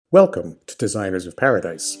Welcome to Designers of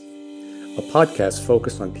Paradise, a podcast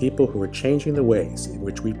focused on people who are changing the ways in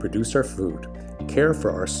which we produce our food, care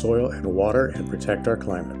for our soil and water, and protect our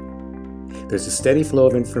climate. There's a steady flow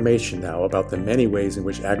of information now about the many ways in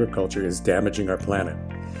which agriculture is damaging our planet,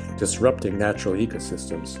 disrupting natural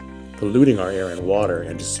ecosystems, polluting our air and water,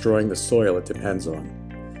 and destroying the soil it depends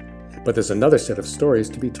on. But there's another set of stories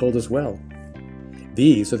to be told as well.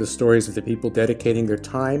 These are the stories of the people dedicating their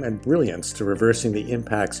time and brilliance to reversing the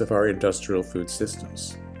impacts of our industrial food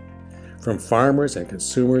systems. From farmers and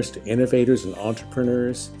consumers to innovators and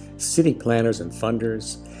entrepreneurs, city planners and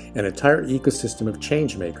funders, an entire ecosystem of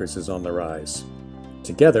change makers is on the rise.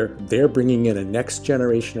 Together, they're bringing in a next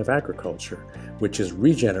generation of agriculture, which is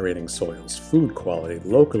regenerating soils, food quality,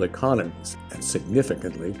 local economies, and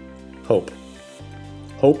significantly, hope.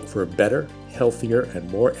 Hope for a better, healthier, and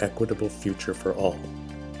more equitable future for all.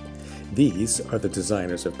 These are the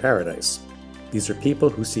Designers of Paradise. These are people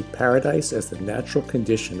who see paradise as the natural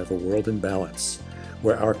condition of a world in balance,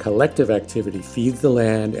 where our collective activity feeds the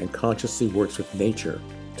land and consciously works with nature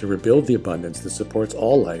to rebuild the abundance that supports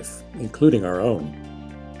all life, including our own.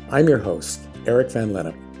 I'm your host, Eric Van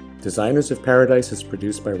Lennep. Designers of Paradise is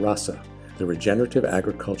produced by RASA, the Regenerative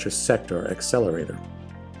Agriculture Sector Accelerator.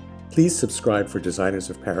 Please subscribe for Designers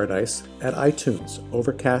of Paradise at iTunes,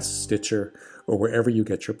 Overcast, Stitcher, or wherever you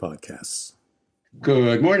get your podcasts.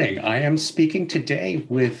 Good morning. I am speaking today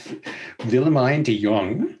with Willemijn de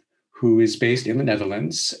Jong, who is based in the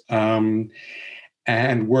Netherlands and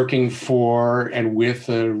working for and with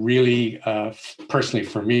a really, personally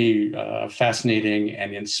for me, fascinating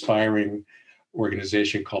and inspiring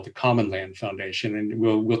organization called the Common Land Foundation, and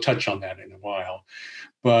we'll touch on that in a while.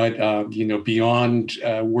 But beyond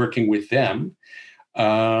working with them,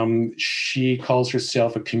 she calls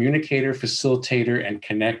herself a communicator, facilitator, and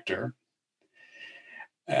connector,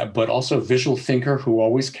 but also a visual thinker who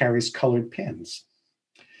always carries colored pens.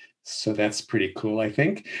 So that's pretty cool, I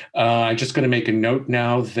think. I'm just going to make a note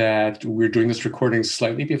now that we're doing this recording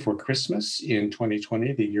slightly before Christmas in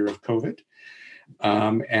 2020, the year of COVID.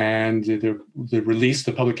 And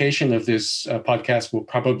the publication of this podcast will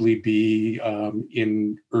probably be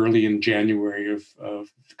early in January of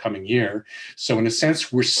the coming year. So in a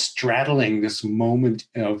sense, we're straddling this moment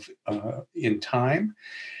in time.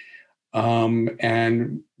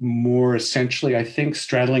 And more essentially, I think,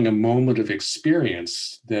 straddling a moment of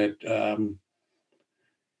experience that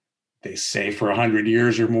they say for 100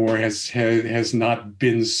 years or more has not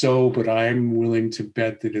been so, but I'm willing to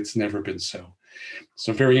bet that it's never been so.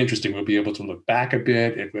 So very interesting. We'll be able to look back a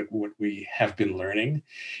bit at what we have been learning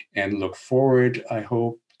and look forward, I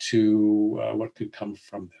hope, to what could come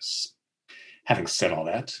from this. Having said all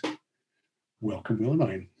that, welcome,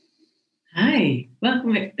 Willemijn. Hi,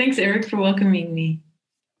 welcome. Thanks, Eric, for welcoming me.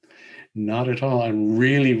 Not at all. I'm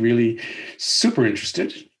really, really super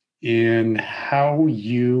interested in how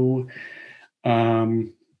you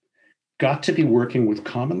got to be working with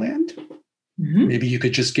Common Land. Mm-hmm. Maybe you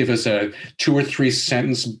could just give us a 2 or 3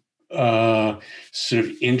 sentence sort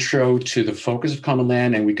of intro to the focus of Common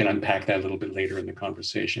Land, and we can unpack that a little bit later in the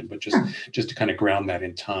conversation, but just to kind of ground that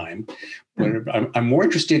in time. But I'm more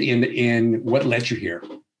interested in what led you here.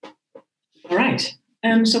 All right.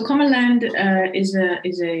 So Common Land is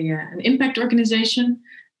an impact organization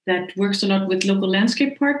that works a lot with local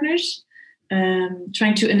landscape partners,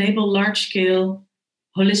 trying to enable large-scale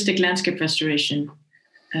holistic landscape restoration.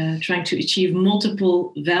 Trying to achieve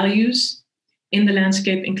multiple values in the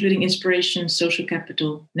landscape, including inspiration, social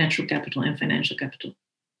capital, natural capital, and financial capital.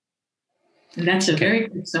 And that's a very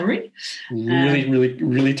quick summary.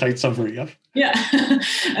 Really tight summary, yeah. Yeah,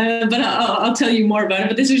 but I'll tell you more about it.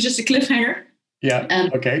 But this was just a cliffhanger. Yeah,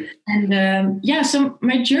 okay. And so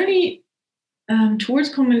my journey towards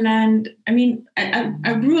Common Land, I mean,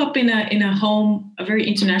 I grew up in a home, a very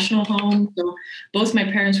international home. So both my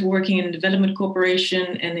parents were working in development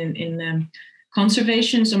cooperation and in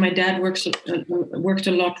conservation. So my dad worked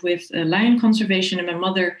a lot with lion conservation, and my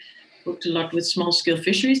mother worked a lot with small scale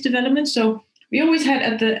fisheries development. So we always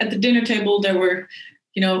had at the dinner table, there were,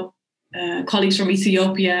 colleagues from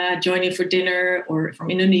Ethiopia joining for dinner or from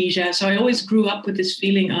Indonesia. So I always grew up with this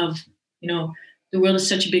feeling of, the world is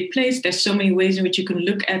such a big place. There's so many ways in which you can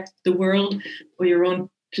look at the world or your own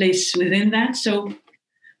place within that. So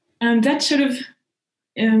that sort of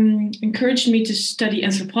encouraged me to study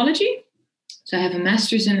anthropology. So I have a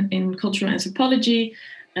master's in cultural anthropology.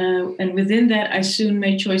 And within that, I soon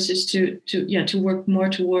made choices to work more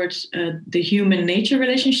towards the human-nature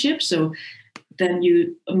relationship. So then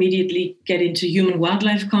you immediately get into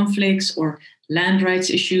human-wildlife conflicts or land rights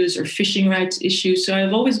issues or fishing rights issues. So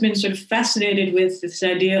I've always been sort of fascinated with this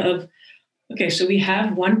idea of okay, so we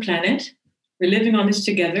have one planet. We're living on this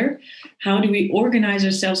together. How do we organize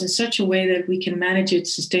ourselves in such a way that we can manage it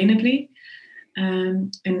sustainably?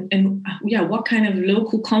 What kind of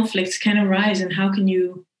local conflicts can arise, and how can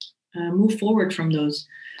you move forward from those?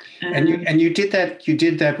 And you did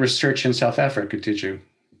that research in South Africa, did you?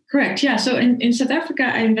 Correct. Yeah. So in South Africa,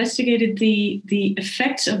 I investigated the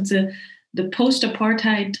effects of the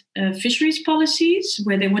post-apartheid fisheries policies,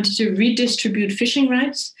 where they wanted to redistribute fishing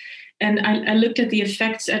rights. And I looked at the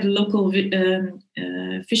effects at a local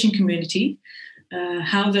fishing community,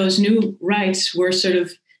 how those new rights were sort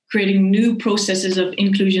of creating new processes of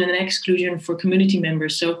inclusion and exclusion for community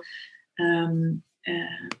members. So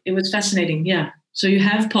it was fascinating. Yeah. So you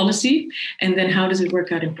have policy, and then how does it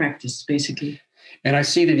work out in practice, basically? And I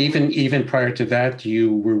see that even prior to that,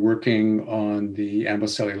 you were working on the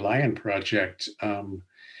Amboseli Lion Project,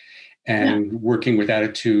 working with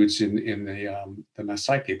attitudes in the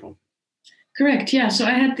Maasai people. Correct. Yeah. So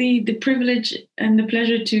I had the privilege and the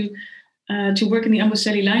pleasure to work in the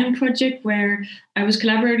Amboseli Lion Project, where I was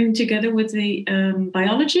collaborating together with the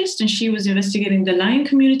biologist, and she was investigating the lion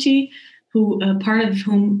community, who part of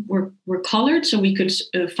whom were collared, so we could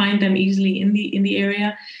find them easily in the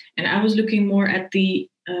area. And I was looking more at the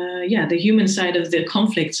human side of the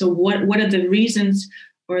conflict. So what are the reasons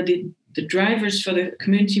or the drivers for the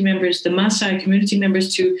community members, the Maasai community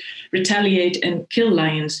members, to retaliate and kill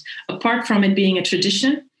lions? Apart from it being a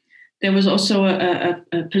tradition, there was also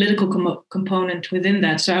a political component within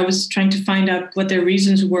that. So I was trying to find out what their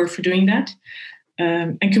reasons were for doing that,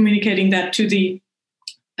 and communicating that to the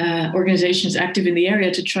organizations active in the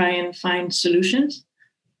area to try and find solutions.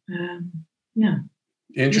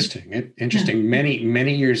 Interesting. Yeah.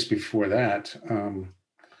 Many years before that,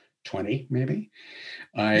 20 maybe,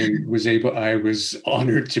 I was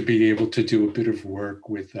honored to be able to do a bit of work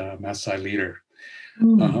with a Maasai leader,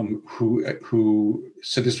 who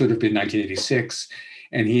so this would have been 1986,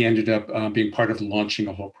 and he ended up being part of launching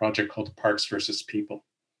a whole project called Parks versus People.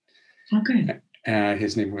 Okay.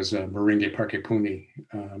 His name was Maringe Parkepuni.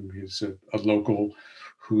 He's a local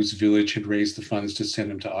whose village had raised the funds to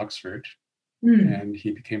send him to Oxford. And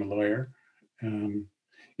he became a lawyer.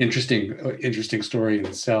 Interesting story in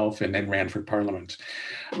itself, and then ran for parliament.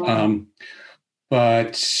 Wow.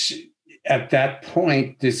 But at that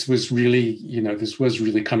point, this was really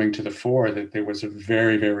coming to the fore, that there was a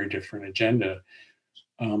very, very different agenda,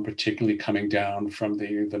 particularly coming down from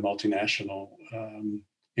the multinational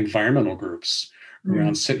environmental groups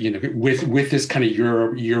around, with this kind of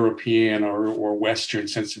European or Western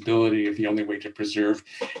sensibility of the only way to preserve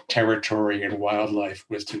territory and wildlife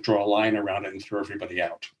was to draw a line around it and throw everybody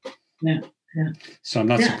out. Yeah. So I'm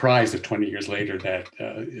not surprised that 20 years later that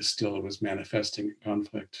it was manifesting in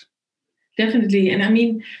conflict. Definitely. And I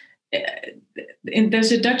mean,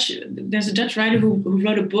 there's a Dutch writer who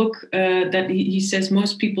wrote a book that he says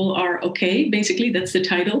most people are okay. Basically, that's the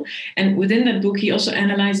title. And within that book, he also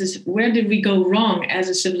analyzes where did we go wrong as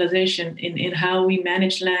a civilization in how we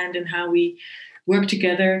manage land and how we work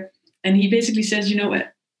together. And he basically says, a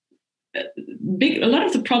lot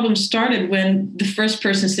of the problems started when the first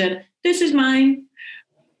person said, "This is mine,"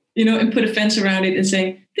 and put a fence around it and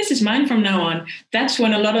saying, "This is mine from now on." That's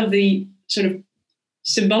when a lot of the sort of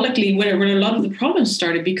symbolically where a lot of the problems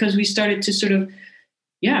started, because we started to sort of,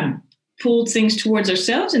 pull things towards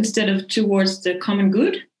ourselves instead of towards the common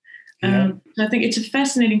good. So I think it's a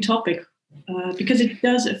fascinating topic because it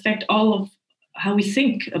does affect all of how we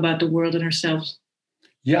think about the world and ourselves.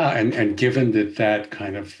 Yeah, and given that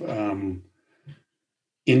kind of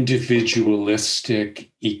individualistic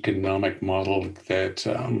economic model that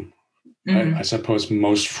I suppose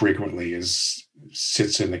most frequently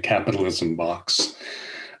sits in the capitalism box,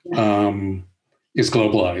 is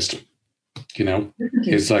globalized.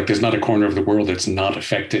 It's like there's not a corner of the world that's not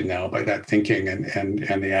affected now by that thinking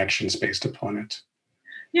and the actions based upon it.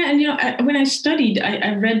 Yeah, and when I studied,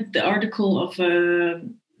 I read the article of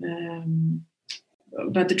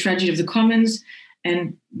about the tragedy of the commons,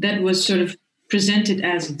 and that was sort of presented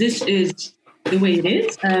as this is the way it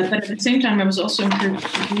is. But at the same time, I was also encouraged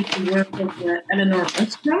to read the work of Elinor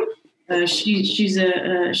Ostrom.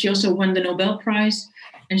 She also won the Nobel Prize,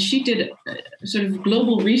 and she did sort of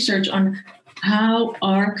global research on how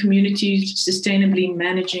are communities sustainably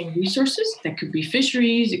managing resources. That could be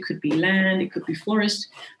fisheries, it could be land, it could be forest.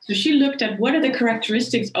 So she looked at what are the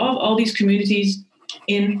characteristics of all these communities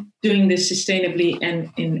in doing this sustainably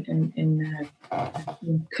and in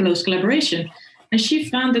close collaboration. And she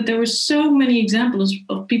found that there were so many examples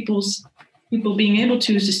of people being able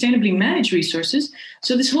to sustainably manage resources.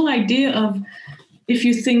 So this whole idea of if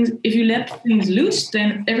you let things loose,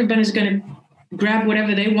 then everybody's going to grab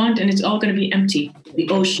whatever they want and it's all going to be empty, the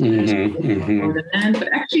ocean or the land. But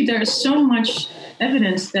actually, there is so much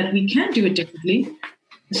evidence that we can do it differently.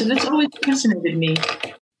 So that's always fascinated me.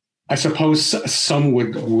 I suppose some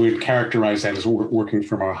would characterize that as working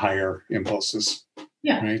from our higher impulses.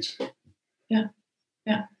 Yeah. Right. Yeah.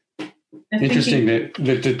 Yeah. Interesting that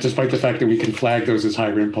despite the fact that we can flag those as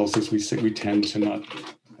higher impulses, we tend to not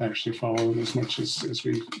actually follow them as much as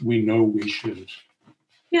we know we should.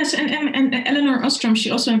 Yes, and Elinor Ostrom, she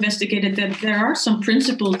also investigated that there are some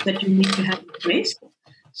principles that you need to have in place.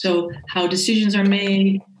 So how decisions are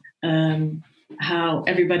made, how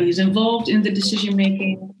everybody is involved in the decision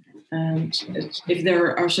making, if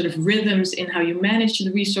there are sort of rhythms in how you manage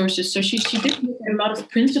the resources. So she did look at a lot of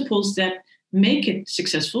principles that make it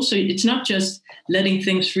successful. So it's not just letting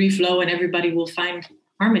things free flow and everybody will find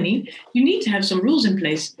harmony. You need to have some rules in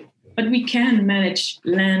place. But we can manage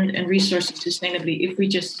land and resources sustainably if we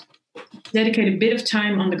just dedicate a bit of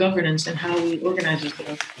time on the governance and how we organize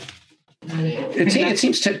ourselves. It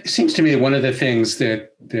seems to me one of the things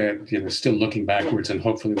that still looking backwards and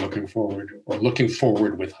hopefully looking forward, or looking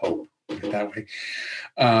forward with hope, put it that way,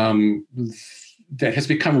 that has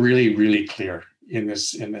become really, really clear in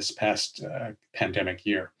this past pandemic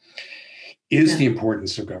year is the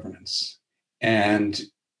importance of governance and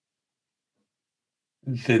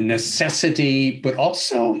the necessity, but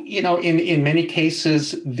also, in many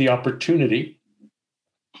cases, the opportunity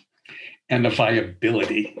and the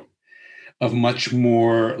viability of much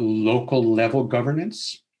more local level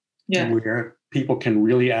governance, where people can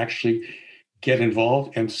really actually get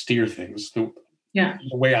involved and steer things. The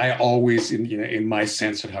way I always, in my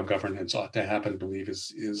sense of how governance ought to happen, believe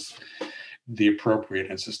is the appropriate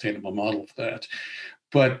and sustainable model for that.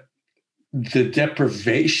 But the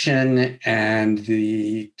deprivation and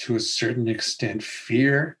to a certain extent,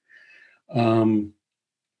 fear, or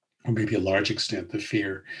maybe a large extent, the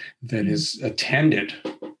fear that has attended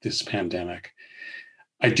this pandemic,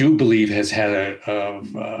 I do believe has had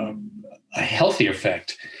a healthy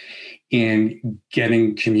effect in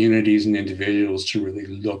getting communities and individuals to really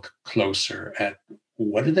look closer at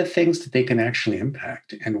what are the things that they can actually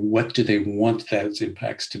impact and what do they want those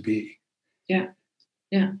impacts to be. Yeah.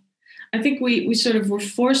 I think we sort of were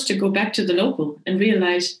forced to go back to the local and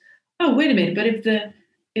realize, oh, wait a minute, but if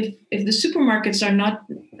the supermarkets are not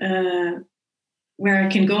where I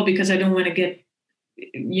can go because I don't want to get,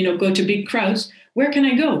 go to big crowds, where can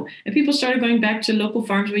I go? And people started going back to local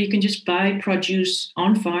farms where you can just buy produce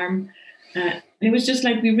on farm. And it was just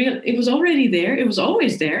like it was already there. It was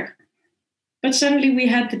always there. But suddenly we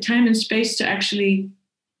had the time and space to actually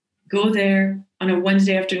go there on a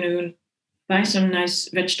Wednesday afternoon, buy some nice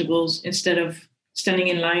vegetables instead of standing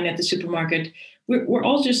in line at the supermarket. We're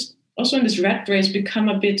all just also in this rat race become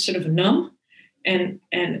a bit sort of numb, and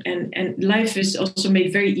life is also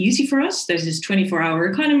made very easy for us. There's this 24-hour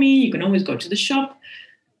economy. You can always go to the shop,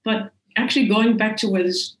 but actually going back to where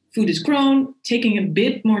this food is grown, taking a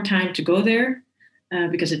bit more time to go there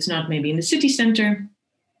because it's not maybe in the city center.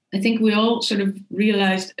 I think we all sort of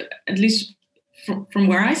realized, at least from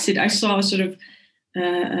where I sit, I saw a sort of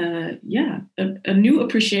a new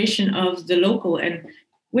appreciation of the local. And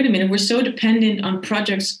wait a minute, we're so dependent on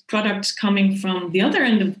products coming from the other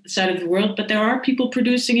end of the side of the world, but there are people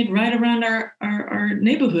producing it right around our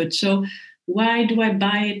neighborhood. So why do I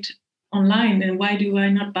buy it online and why do I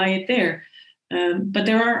not buy it there? But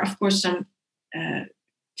there are, of course, some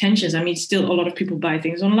tensions. I mean, still a lot of people buy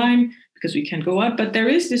things online because we can't go out, but there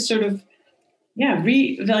is this sort of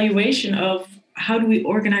reevaluation of how do we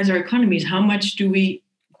organize our economies? How much do we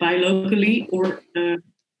buy locally or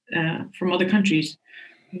from other countries?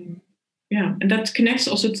 And that connects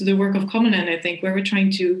also to the work of Common Land, I think, where we're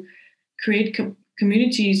trying to create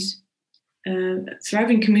communities,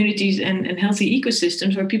 thriving communities and healthy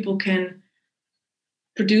ecosystems where people can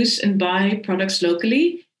produce and buy products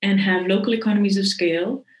locally and have local economies of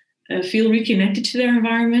scale, feel reconnected to their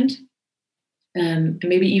environment, and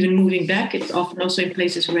maybe even moving back. It's often also in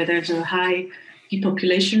places where there's a high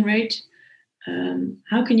depopulation rate.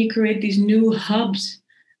 How can you create these new hubs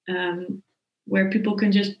where people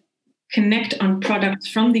can just connect on products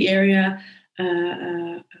from the area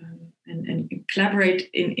and collaborate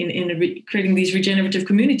in creating these regenerative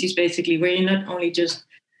communities, basically, where you're not only just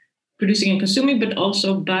producing and consuming, but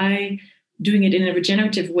also by doing it in a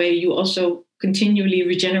regenerative way, you also continually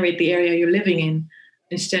regenerate the area you're living in,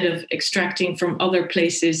 instead of extracting from other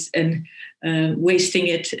places and wasting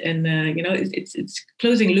it. And, it's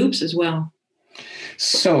closing loops as well.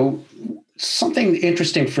 So something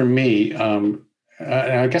interesting for me,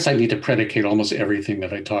 I guess I need to predicate almost everything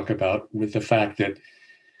that I talk about with the fact that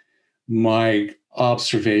my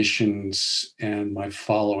observations and my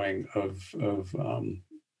following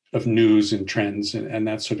of news and trends and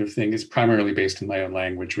that sort of thing is primarily based in my own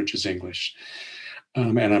language, which is English.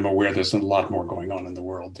 And I'm aware there's a lot more going on in the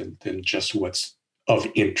world than just what's of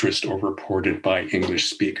interest or reported by English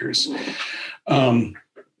speakers. I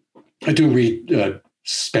do read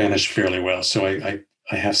Spanish fairly well, so I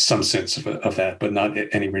have some sense of that, but not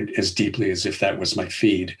anywhere as deeply as if that was my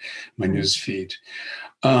feed, my news feed.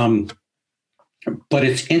 But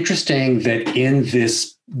it's interesting that in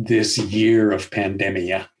this year of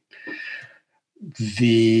pandemia,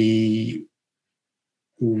 the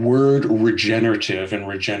word regenerative and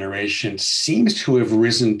regeneration seems to have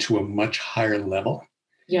risen to a much higher level.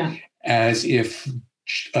 Yeah. As if,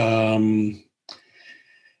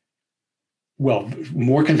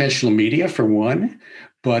 more conventional media for one,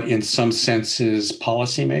 but in some senses,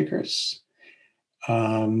 policymakers,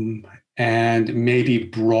 and maybe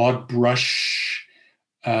broad brush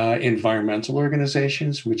environmental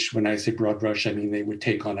organizations, which when I say broad brush, I mean they would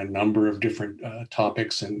take on a number of different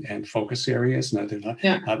topics and focus areas,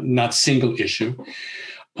 not single issue,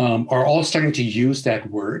 are all starting to use that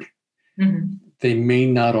word. Mm-hmm. They may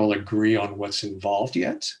not all agree on what's involved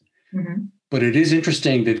yet, mm-hmm. but it is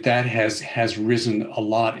interesting that has risen a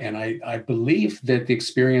lot. And I believe that the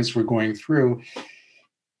experience we're going through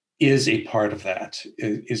is a part of that,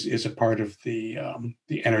 is a part of the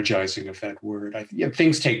energizing of that word.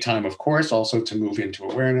 Things take time, of course, also to move into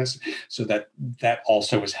awareness, so that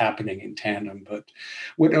also is happening in tandem. But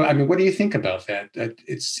what do you think about that?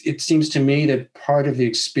 It seems to me that part of the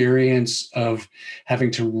experience of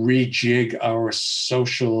having to rejig our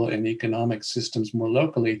social and economic systems more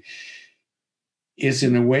locally is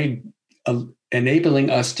in a way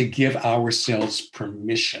enabling us to give ourselves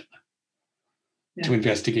permission to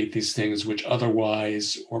investigate these things, which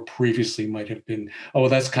otherwise or previously might have been, oh, well,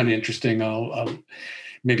 that's kind of interesting.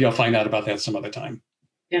 Maybe I'll find out about that some other time.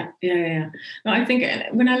 Yeah. No, I think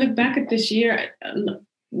when I look back at this year,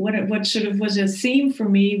 what sort of was a theme for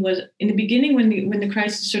me was in the beginning when the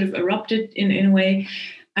crisis sort of erupted in a way,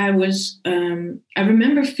 I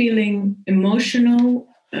remember feeling emotional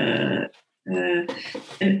and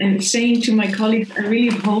saying to my colleagues, I really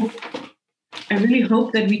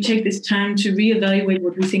hope that we take this time to reevaluate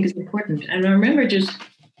what we think is important. And I remember just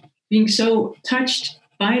being so touched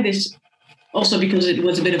by this, also because it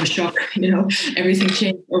was a bit of a shock, everything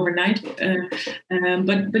changed overnight.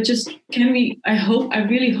 But just I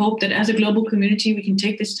really hope that as a global community, we can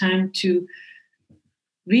take this time to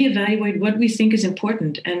reevaluate what we think is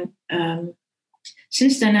important. And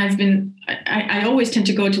since then, I always tend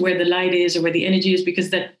to go to where the light is or where the energy is, because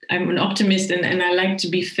that I'm an optimist and I like to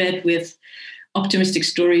be fed with optimistic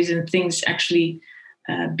stories and things actually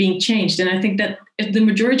being changed. And I think that the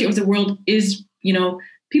majority of the world is,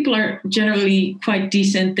 people are generally quite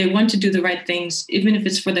decent. They want to do the right things, even if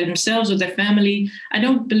it's for themselves or their family. I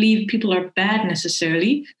don't believe people are bad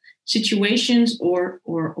necessarily. Situations or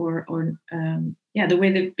the way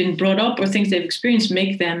they've been brought up or things they've experienced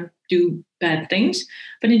make them do bad things.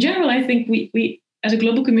 But in general, I think we as a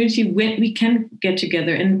global community, we can get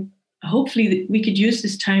together, and hopefully we could use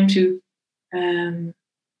this time to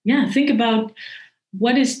think about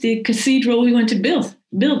what is the cathedral we want to build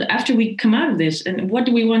after we come out of this, and what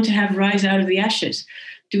do we want to have rise out of the ashes?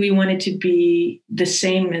 Do we want it to be the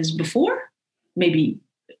same as before? Maybe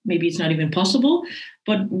it's not even possible,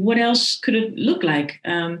 but what else could it look like?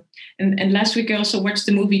 And last week I also watched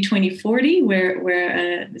the movie 2040,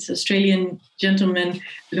 where this Australian gentleman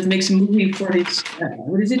sort of makes a movie for his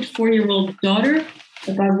 4-year-old daughter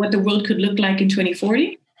about what the world could look like in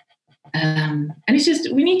 2040. And it's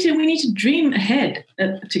just we need to dream ahead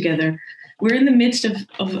together. We're in the midst of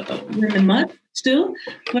we're in the mud still,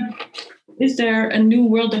 but is there a new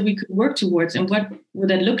world that we could work towards, and what would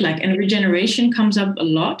that look like? And regeneration comes up a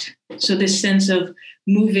lot. So this sense of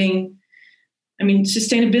moving,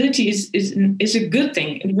 sustainability is a good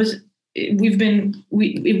thing.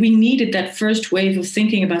 We needed that first wave of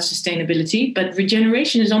thinking about sustainability, but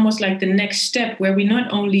regeneration is almost like the next step, where we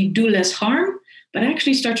not only do less harm, but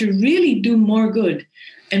actually start to really do more good.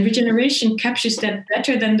 And regeneration captures that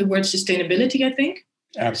better than the word sustainability, I think.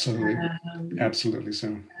 Absolutely. Absolutely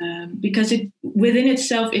so. Because within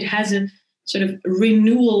itself, it has a sort of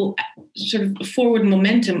renewal, sort of forward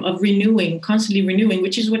momentum of constantly renewing,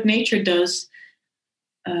 which is what nature does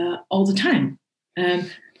all the time.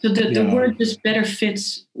 So the word just better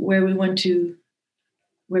fits where we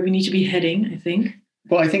need to be heading, I think.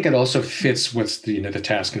 Well, I think it also fits what's the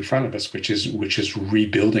task in front of us, which is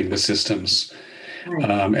rebuilding the systems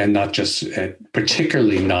Right. and not just,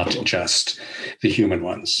 particularly not just the human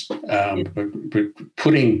ones, but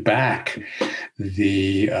putting back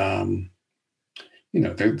the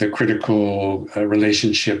the critical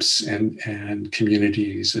relationships and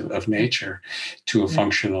communities of nature to a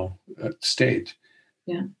functional state.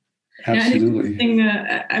 Yeah. Absolutely.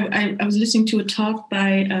 Yeah, I was listening to a talk by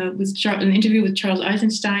an interview with Charles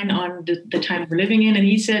Eisenstein on the time we're living in, and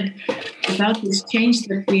he said about this change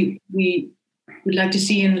that we would like to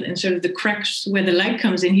see in sort of the cracks where the light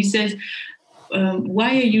comes in. He says,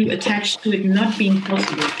 "Why are you attached to it not being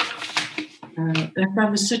possible?" I thought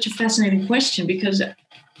it was such a fascinating question, because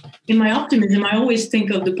in my optimism, I always think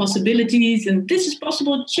of the possibilities and this is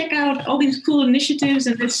possible. Check out all these cool initiatives,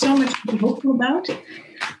 and there's so much to be hopeful about.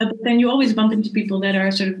 But then you always bump into people that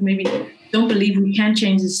are sort of maybe don't believe we can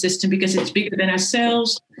change the system because it's bigger than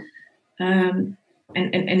ourselves, and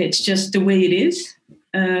it's just the way it is.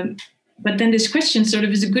 But then this question sort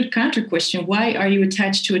of is a good counter question. Why are you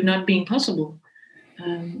attached to it not being possible?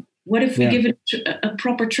 What if we give it a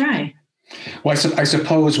proper try? Well, I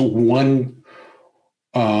suppose one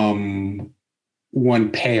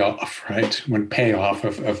payoff, right? One payoff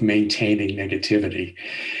of maintaining negativity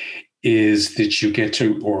is that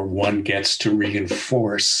one gets to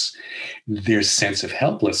reinforce their sense of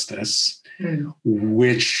helplessness,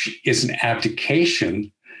 which is an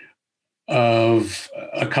abdication of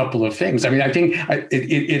a couple of things. I mean, I think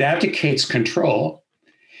it abdicates control,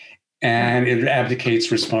 and it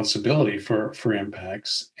abdicates responsibility for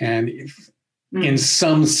impacts. And in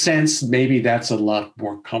some sense, maybe that's a lot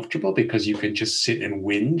more comfortable because you can just sit and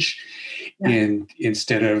whinge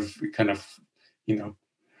instead of kind of,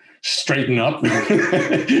 straighten up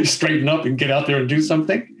and get out there and do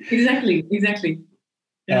something. Exactly.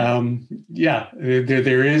 Yeah.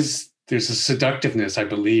 There's a seductiveness, I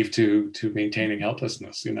believe, to maintaining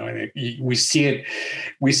helplessness. And we see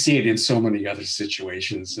it in so many other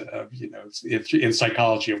situations. In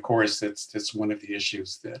psychology, of course, that's one of the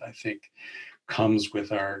issues that I think comes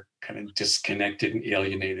with our kind of disconnected and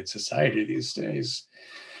alienated society these days.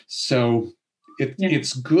 So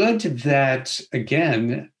it's good that,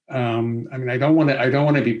 again, I mean, I don't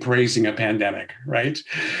want to be praising a pandemic, right?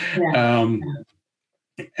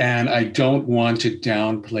 And I don't want to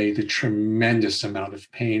downplay the tremendous amount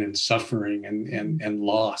of pain and suffering and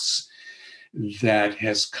loss that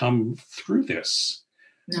has come through this.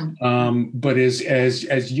 But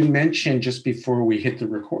as you mentioned just before we hit the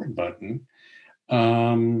record button,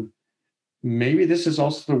 maybe this is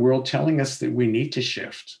also the world telling us that we need to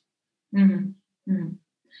shift. Mm-hmm. Mm-hmm.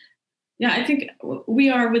 Yeah, I think we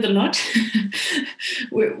are with a lot.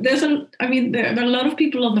 There are a lot of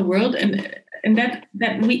people on the world, and that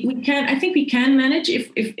we can. I think we can manage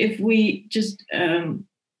if we just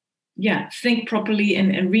think properly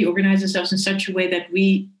and reorganize ourselves in such a way that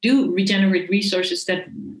we do regenerate resources that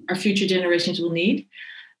our future generations will need.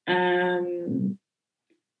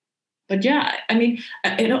 But yeah, I mean,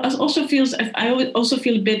 it also feels. I also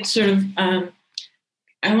feel a bit sort of.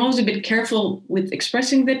 I'm always a bit careful with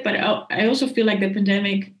expressing that, but I also feel like the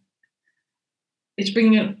pandemic is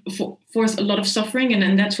bringing forth a lot of suffering,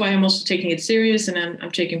 and that's why I'm also taking it serious, and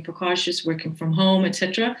I'm taking precautions, working from home,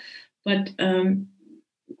 etc. But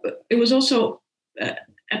it was also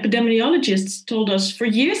epidemiologists told us for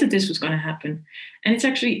years that this was going to happen, and it's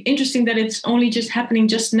actually interesting that it's only just happening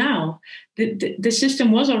just now. The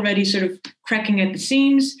system was already sort of cracking at the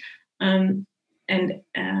seams,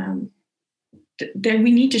 then we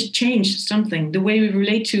need to change something. The way we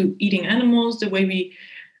relate to eating animals, the way we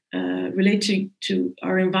relate to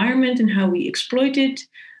our environment and how we exploit it.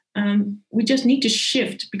 We just need to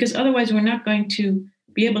shift, because otherwise we're not going to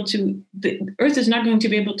be able to, the Earth is not going to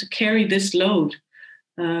be able to carry this load.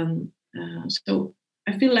 So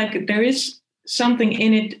I feel like there is something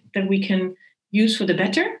in it that we can use for the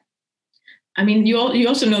better. I mean, you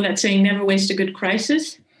also know that saying, never waste a good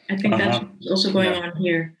crisis. I think that's also going on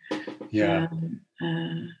here. Yeah.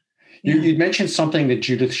 You mentioned something that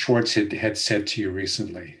Judith Schwartz had said to you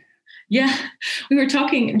recently. Yeah, we were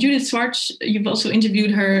talking. Judith Schwartz, you've also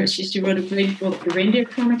interviewed her. She wrote a great book, The Reindeer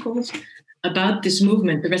Chronicles, about this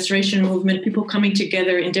movement, the restoration movement, people coming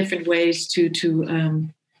together in different ways to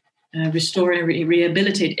restore and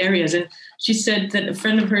rehabilitate areas. And she said that a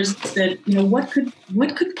friend of hers said, what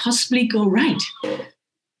could possibly go right?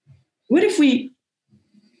 What if we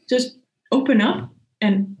just open up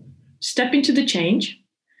and step into the change,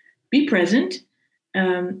 be present,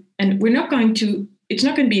 and it's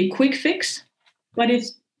not going to be a quick fix, but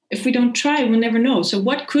if we don't try, we'll never know. So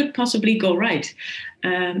what could possibly go right?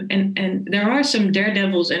 And there are some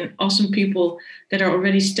daredevils and awesome people that are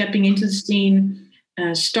already stepping into the scene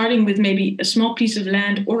starting with maybe a small piece of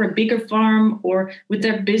land or a bigger farm, or with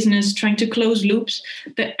their business trying to close loops.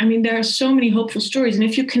 There are so many hopeful stories. And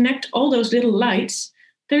if you connect all those little lights,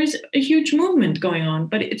 there's a huge movement going on,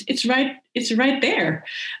 but it's right there.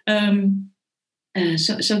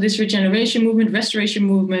 So this regeneration movement, restoration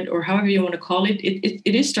movement, or however you want to call it,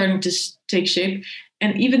 it is starting to take shape.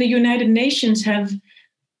 And even the United Nations have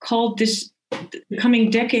called this the coming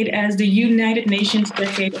decade as the United Nations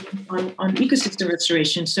decade on ecosystem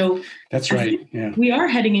restoration. So that's right. Yeah, we are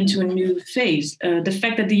heading into a new phase. The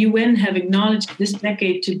fact that the UN have acknowledged this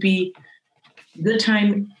decade to be the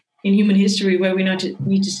time in human history where we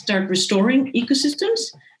need to start restoring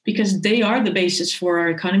ecosystems, because they are the basis for our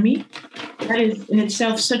economy. That is in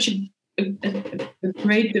itself such a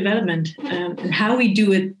great development. And how we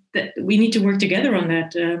do it, that we need to work together on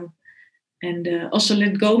that, and also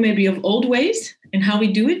let go maybe of old ways and how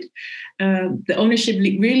we do it. The ownership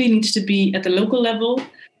really needs to be at the local level,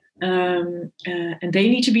 and they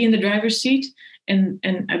need to be in the driver's seat. And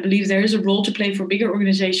I believe there is a role to play for bigger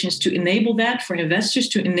organizations to enable that, for investors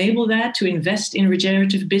to enable that, to invest in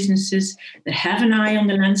regenerative businesses that have an eye on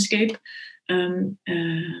the landscape.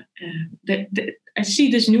 I see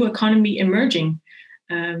this new economy emerging.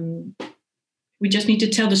 We just need to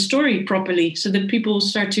tell the story properly so that people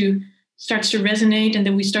starts to resonate, and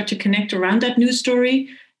then we start to connect around that new story,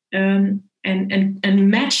 and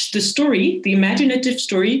match the story, the imaginative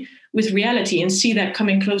story, with reality, and see that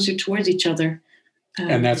coming closer towards each other.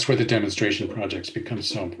 And that's where the demonstration projects become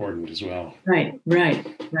so important as well. Right.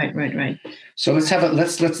 So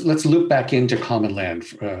let's loop back into Common Land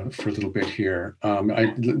for a little bit here.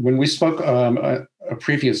 When we spoke a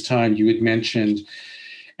previous time, you had mentioned,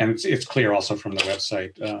 and it's clear also from the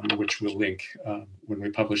website, which we'll link when we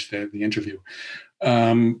publish the interview,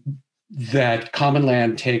 that Common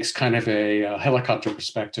Land takes kind of a helicopter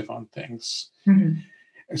perspective on things. Mm-hmm.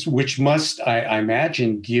 Which must, I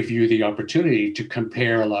imagine, give you the opportunity to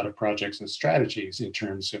compare a lot of projects and strategies in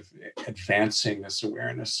terms of advancing this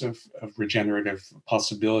awareness of regenerative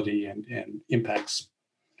possibility and impacts.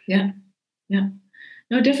 Yeah.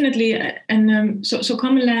 No, definitely. And so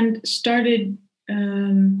Common Land started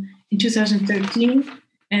in 2013,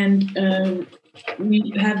 and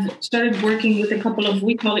we have started working with a couple of,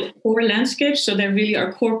 we call it core landscapes. So they're really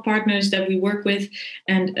our core partners that we work with.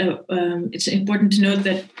 And it's important to note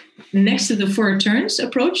that next to the four returns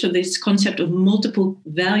approach, so this concept of multiple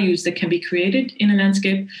values that can be created in a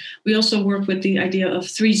landscape, we also work with the idea of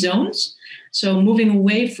 3 zones. So moving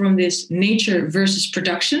away from this nature versus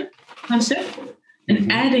production concept,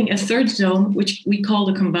 and adding a 3rd zone, which we call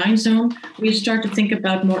the combined zone, we start to think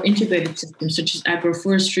about more integrated systems, such as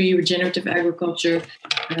agroforestry, regenerative agriculture,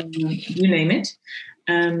 you name it.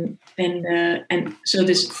 And so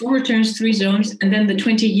this 4 returns, 3 zones, and then the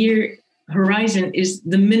 20-year horizon is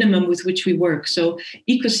the minimum with which we work. So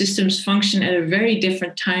ecosystems function at a very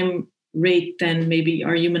different time rate than maybe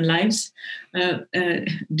our human lives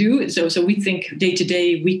do. So we think day to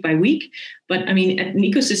day, week by week. But I mean, at an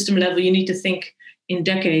ecosystem level, you need to think in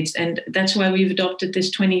decades. And that's why we've adopted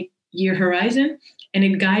this 20-year horizon. And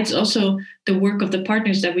it guides also the work of the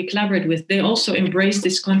partners that we collaborate with. They also embrace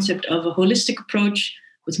this concept of a holistic approach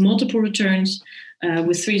with multiple returns,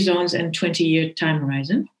 with 3 zones and 20-year time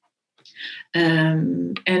horizon.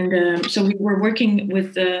 So we were working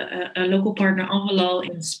with a local partner, Envalal,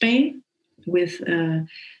 in Spain, with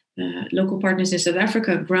local partners in South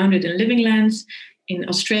Africa, Grounded and Living Lands. In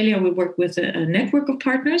Australia, we work with a network of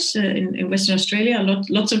partners in Western Australia,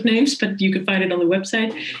 lots of names, but you can find it on the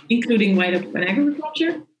website, including White Oak and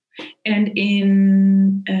Agriculture. And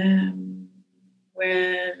in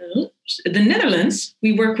the Netherlands,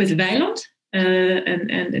 we work with Weiland,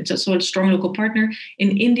 and it's also a strong local partner.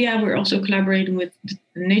 In India, we're also collaborating with the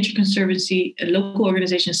Nature Conservancy, a local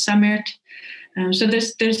organization, Samert. So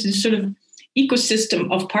there's this sort of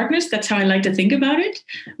ecosystem of partners. That's how I like to think about it.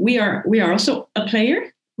 We are also a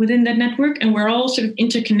player within that network, and we're all sort of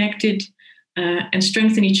interconnected and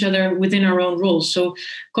strengthen each other within our own roles. So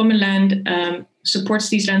Common Land supports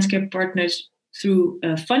these landscape partners through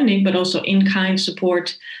funding, but also in-kind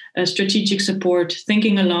support, strategic support,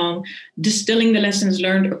 thinking along, distilling the lessons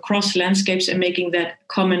learned across landscapes and making that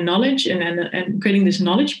common knowledge and creating this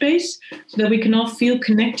knowledge base so that we can all feel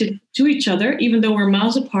connected to each other, even though we're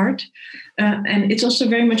miles apart. And it's also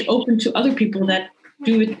very much open to other people that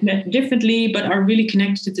do it differently, but are really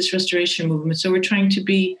connected to this restoration movement. So we're trying to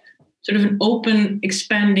be sort of an open,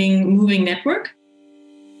 expanding, moving network.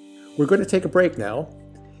 We're going to take a break now,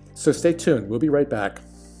 so stay tuned. We'll be right back.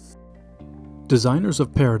 Designers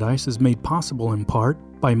of Paradise is made possible in part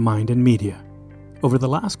by Mind and Media. Over the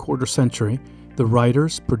last quarter century, The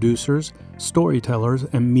writers, producers, storytellers,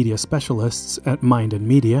 and media specialists at Mind and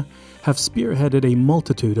Media have spearheaded a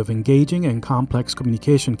multitude of engaging and complex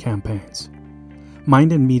communication campaigns.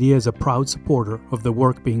 Mind and Media is a proud supporter of the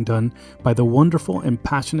work being done by the wonderful and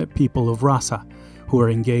passionate people of Rasa, who are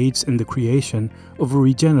engaged in the creation of a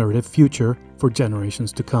regenerative future for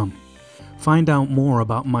generations to come. Find out more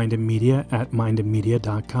about Mind and Media at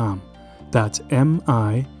mindandmedia.com. That's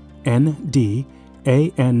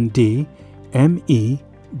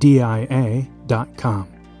MINDANDMEDIA.com.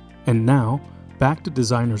 And now, back to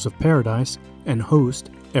Designers of Paradise and host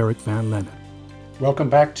Eric Van Lennep. Welcome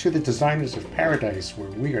back to the Designers of Paradise, where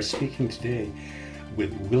we are speaking today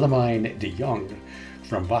with Willemijn de Jong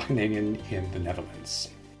from Wageningen in the Netherlands.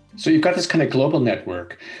 So you've got this kind of global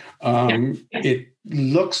network. It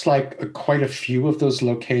looks like quite a few of those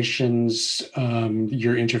locations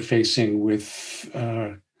you're interfacing with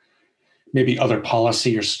maybe other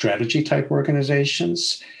policy or strategy type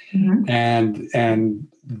organizations. Mm-hmm. And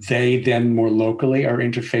they then more locally are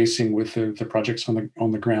interfacing with the projects on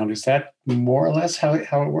the ground. Is that more or less how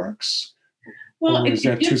it works? Well, or is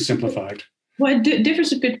that too simplified? Well, it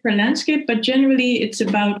differs a bit per landscape, but generally it's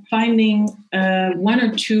about finding one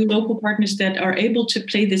or two local partners that are able to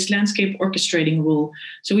play this landscape orchestrating role.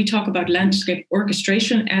 So we talk about landscape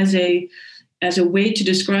orchestration as a way to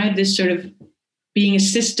describe this sort of being a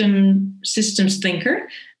systems thinker,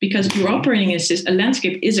 because you're operating a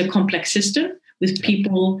landscape is a complex system with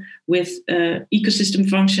people, with ecosystem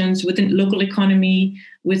functions, with a local economy,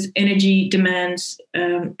 with energy demands.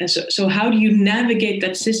 So how do you navigate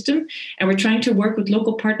that system? And we're trying to work with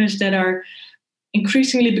local partners that are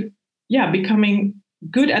increasingly becoming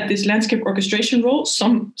good at this landscape orchestration role.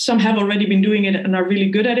 Some have already been doing it and are really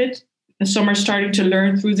good at it. And some are starting to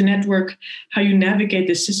learn through the network how you navigate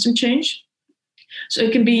this system change. So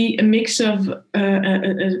it can be a mix of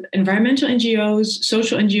environmental NGOs,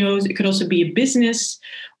 social NGOs. It could also be a business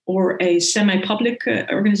or a semi-public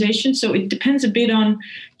organization. So it depends a bit on,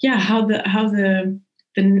 how the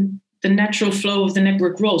natural flow of the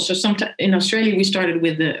network rolls. So sometimes in Australia we started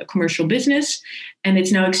with a commercial business, and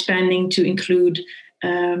it's now expanding to include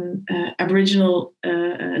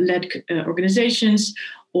Aboriginal-led organizations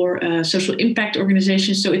or social impact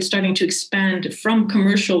organizations. So it's starting to expand from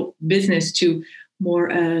commercial business to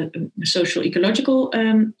more social ecological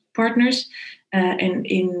partners. And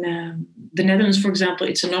in the Netherlands, for example,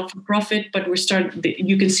 it's a not-for-profit, but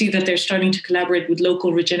you can see that they're starting to collaborate with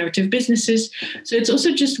local regenerative businesses. So it's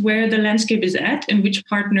also just where the landscape is at and which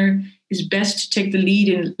partner is best to take the lead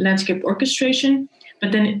in landscape orchestration.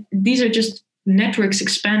 But then these are just networks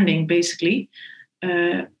expanding, basically,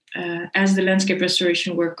 as the landscape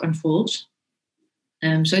restoration work unfolds.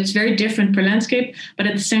 So it's very different per landscape, but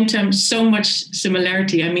at the same time, so much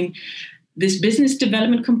similarity. I mean, this business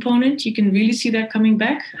development component, you can really see that coming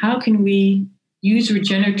back. How can we use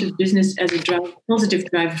regenerative business as a positive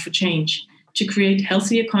driver for change to create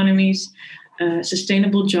healthy economies,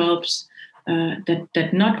 sustainable jobs that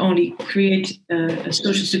not only create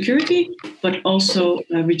social security, but also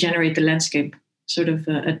regenerate the landscape, sort of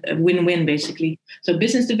a win-win, basically. So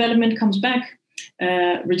business development comes back.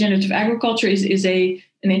 Regenerative agriculture is an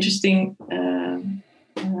interesting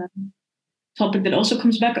topic that also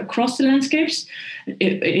comes back across the landscapes.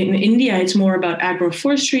 In India, it's more about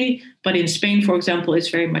agroforestry, but in Spain, for example, it's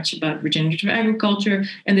very much about regenerative agriculture.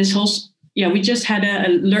 And this whole, we just had a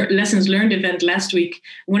lessons learned event last week.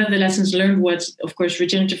 One of the lessons learned was, of course,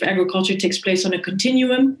 regenerative agriculture takes place on a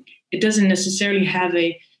continuum. It doesn't necessarily have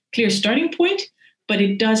a clear starting point, but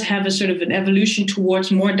it does have a sort of an evolution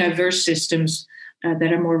towards more diverse systems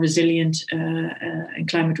that are more resilient and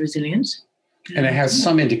climate resilient. And it has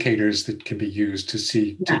some indicators that can be used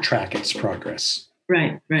to track its progress.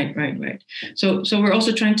 Right. So we're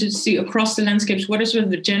also trying to see across the landscapes, what are sort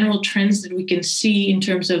of the general trends that we can see in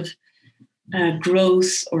terms of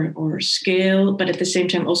growth or scale, but at the same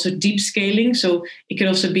time also deep scaling. So it could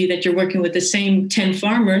also be that you're working with the same 10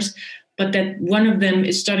 farmers, but that one of them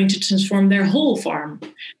is starting to transform their whole farm.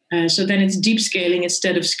 So then it's deep scaling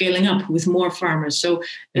instead of scaling up with more farmers. So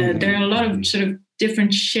there are a lot of sort of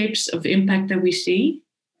different shapes of impact that we see.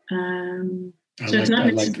 It's not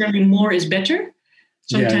necessarily more is better.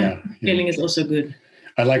 Sometimes scaling is also good.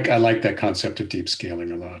 I like that concept of deep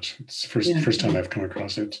scaling a lot. It's the first time I've come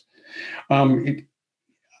across it.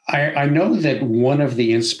 I know that one of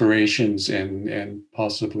the inspirations and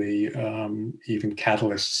possibly even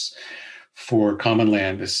catalysts for Common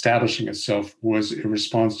Land establishing itself was a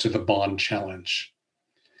response to the Bonn Challenge.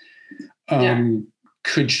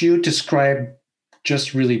 Could you describe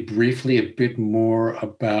just really briefly a bit more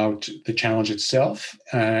about the challenge itself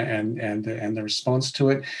and the response to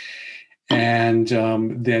it, and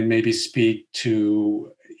then maybe speak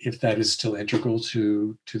to if that is still integral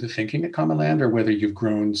to the thinking at Common Land, or whether you've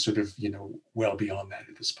grown sort of, well beyond that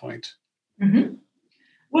at this point. Mm-hmm.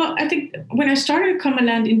 Well, I think when I started at Common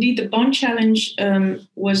Land, indeed, the Bond Challenge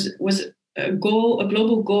was a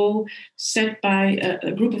global goal set by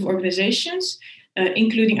a group of organizations,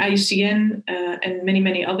 including IUCN and many,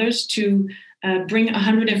 many others, to bring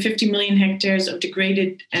 150 million hectares of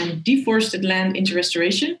degraded and deforested land into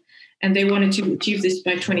restoration. And they wanted to achieve this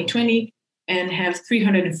by 2020 and have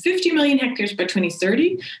 350 million hectares by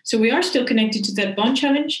 2030. So we are still connected to that Bond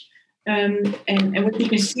Challenge. And what you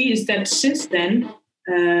can see is that since then,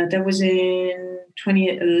 that was in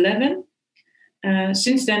 2011,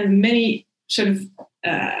 since then, many sort of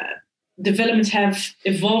developments have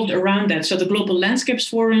evolved around that. So the Global Landscapes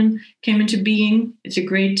Forum came into being. It's a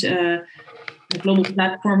great global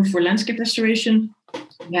platform for landscape restoration.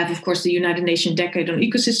 You have, of course, the United Nations Decade on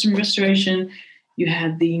Ecosystem Restoration. You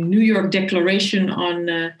had the New York Declaration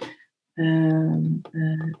on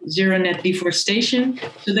zero net deforestation.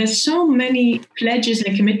 So there's so many pledges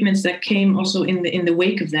and commitments that came also in the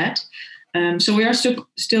wake of that. So we are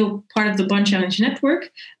still part of the Bond Challenge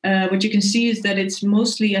network. What you can see is that it's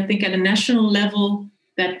mostly, I think, at a national level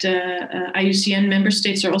that IUCN member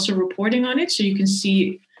states are also reporting on it. So you can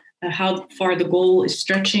see how far the goal is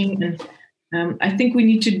stretching. And I think we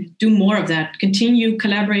need to do more of that, continue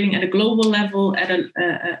collaborating at a global level, at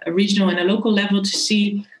a regional and a local level to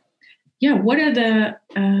see, what are the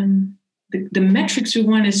metrics we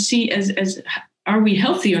want to see as are we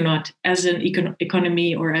healthy or not as an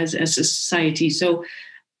economy or as a society? So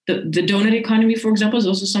the donut economy, for example, is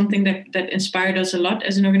also something that inspired us a lot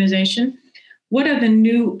as an organization. What are the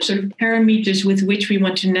new sort of parameters with which we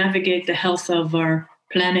want to navigate the health of our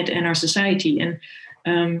planet and our society? And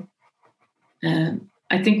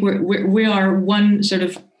I think we are one sort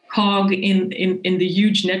of cog in the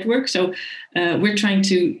huge network. So we're trying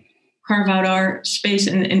to carve out our space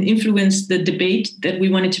and influence the debate that we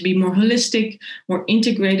want it to be more holistic, more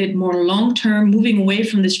integrated, more long-term, moving away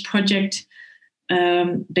from this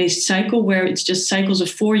project-based cycle where it's just cycles of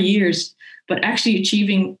 4 years, but actually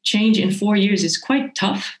achieving change in 4 years is quite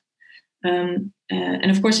tough. And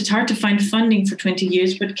of course, it's hard to find funding for 20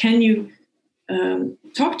 years, but can you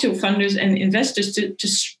talk to funders and investors to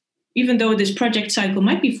even though this project cycle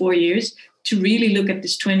might be 4 years, to really look at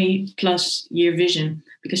this 20-plus year vision,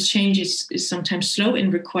 because change is sometimes slow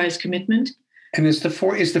and requires commitment. And is the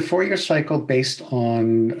 4-year cycle based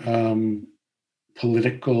on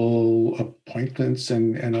political appointments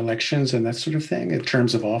and elections and that sort of thing in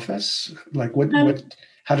terms of office? Like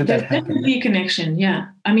how did that happen? There's definitely a connection, yeah.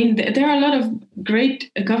 I mean, there are a lot of great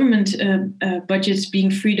government budgets being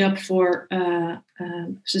freed up for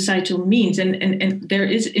societal means. And there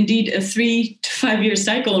is indeed a 3 to 5 year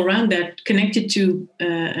cycle around that connected to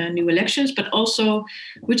new elections, but also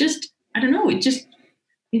it just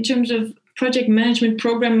in terms of project management,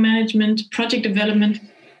 program management, project development,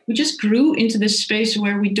 we just grew into this space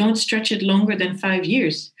where we don't stretch it longer than 5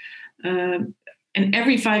 years. And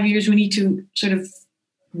every 5 years we need to sort of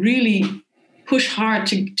really push hard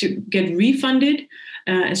to get refunded.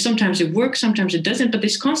 And sometimes it works, sometimes it doesn't. But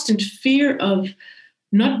this constant fear of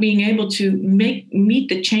not being able to meet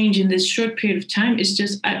the change in this short period of time is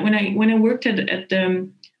just when I worked at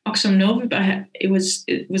Oxfam Novib, it was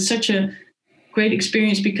such a great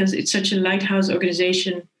experience because it's such a lighthouse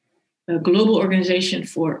organization, a global organization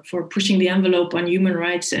for pushing the envelope on human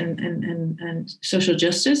rights and social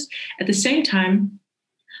justice. At the same time,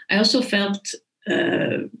 I also felt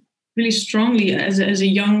really strongly as a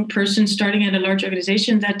young person starting at a large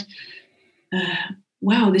organization that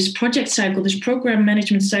this project cycle, this program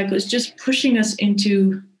management cycle is just pushing us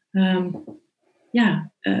into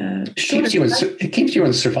it keeps you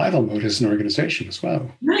in survival mode as an organization as well.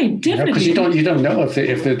 Right, definitely. Because you don't know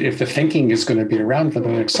if the thinking is going to be around for the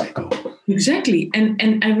next cycle. Exactly,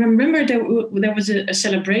 and I remember there was a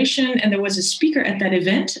celebration and there was a speaker at that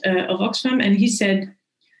event of Oxfam, and he said,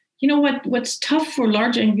 you know what's tough for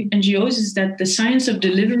large NGOs is that the science of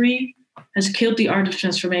delivery has killed the art of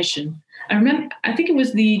transformation. I think it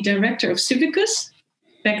was the director of Civicus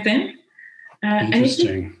back then.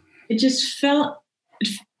 Interesting. And it just felt,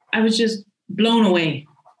 I was just blown away.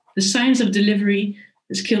 The science of delivery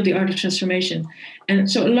has killed the art of transformation. And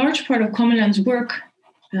so a large part of Common Land's work,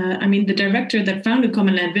 the director that founded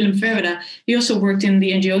Common Land, Willem Verweda, he also worked in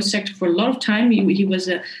the NGO sector for a lot of time. He was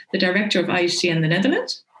the director of IUCN in the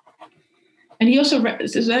Netherlands. And he also,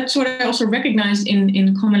 that's what I also recognized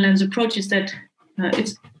in Common Land's approach is that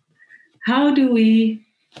it's how do we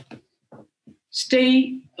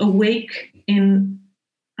stay awake in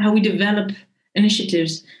how we develop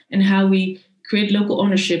initiatives and how we create local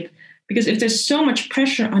ownership. Because if there's so much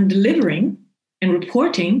pressure on delivering and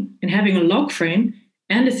reporting and having a log frame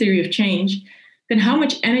and a theory of change, then how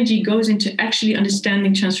much energy goes into actually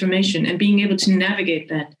understanding transformation and being able to navigate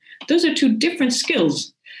that? Those are two different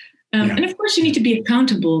skills. And of course, you need to be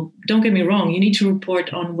accountable. Don't get me wrong. You need to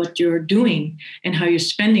report on what you're doing and how you're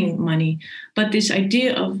spending money. But this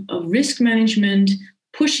idea of risk management,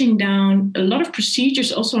 pushing down a lot of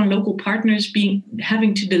procedures also on local partners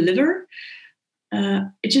having to deliver,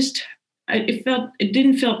 it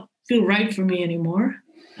didn't feel right for me anymore.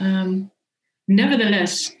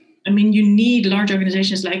 Nevertheless, I mean, you need large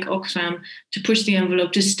organizations like Oxfam to push the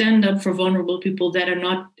envelope, to stand up for vulnerable people that are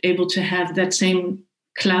not able to have that same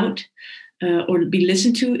clout or be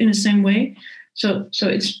listened to in the same way. So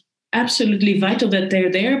it's absolutely vital that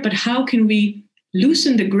they're there. But how can we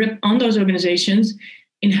loosen the grip on those organizations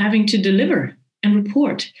in having to deliver and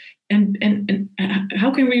report? And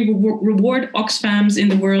how can we reward Oxfams in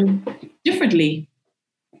the world differently?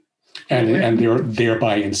 And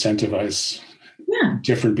thereby incentivize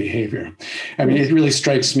different behavior. I mean, it really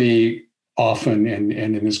strikes me often, and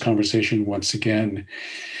in this conversation once again,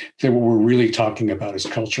 that what we're really talking about is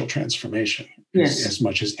cultural transformation as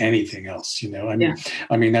much as anything else.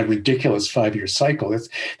 I mean, that ridiculous 5-year cycle.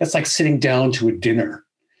 That's like sitting down to a dinner.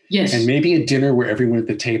 Yes. And maybe a dinner where everyone at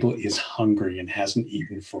the table is hungry and hasn't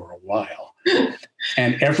eaten for a while.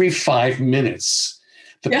 And every 5 minutes,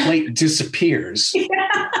 the plate disappears,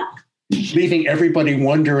 leaving everybody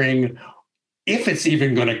wondering if it's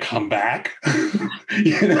even going to come back,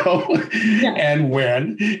 and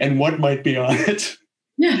when, and what might be on it.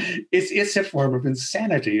 Yeah. It's a form of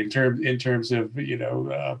insanity in terms of,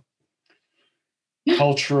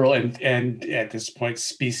 cultural and at this point,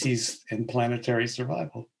 species and planetary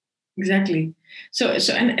survival. Exactly. So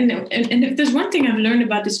and if there's one thing I've learned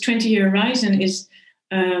about this 20-year horizon is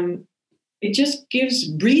it just gives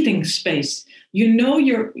breathing space.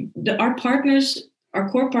 Our partners, our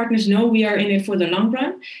core partners know we are in it for the long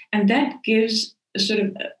run, and that gives a sort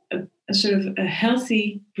of a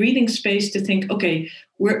healthy breathing space to think, okay,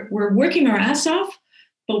 we're working our ass off,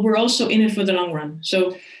 but we're also in it for the long run.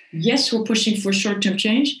 So yes, we're pushing for short-term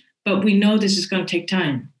change, but we know this is going to take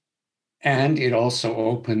time. And it also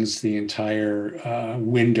opens the entire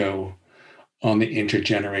window on the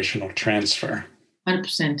intergenerational transfer.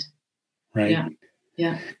 100%. Right?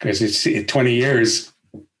 Yeah. Because it's 20 years,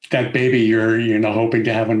 that baby you're hoping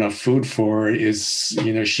to have enough food for is,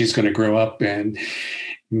 she's going to grow up and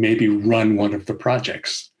maybe run one of the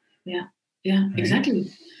projects. Yeah, right?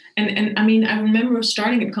 Exactly. And I mean, I remember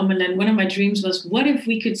starting at Common Land, one of my dreams was, what if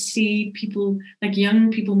we could see people, like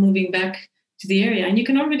young people moving back to the area? And you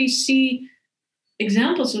can already see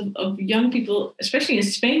examples of young people, especially in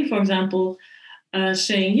Spain, for example,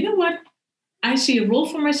 saying, you know what, I see a role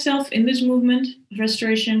for myself in this movement of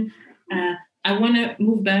restoration. I want to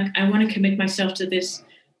move back. I want to commit myself to this.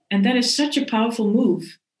 And that is such a powerful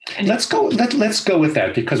move. And let's go with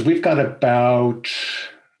that, because we've got about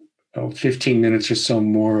 15 minutes or so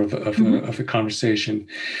more of a conversation.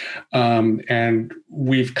 And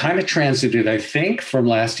we've kind of transited, I think, from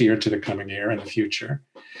last year to the coming year and the future.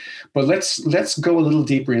 But let's go a little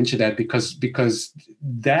deeper into that, because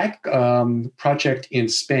that project in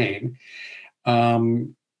Spain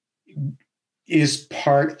is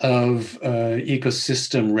part of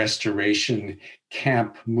ecosystem restoration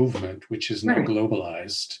camp movement, which is now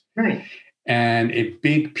globalized. Right. And a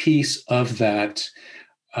big piece of that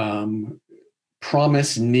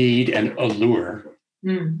promise, need, and allure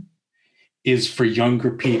is for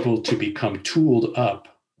younger people to become tooled up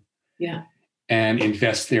and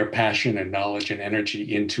invest their passion and knowledge and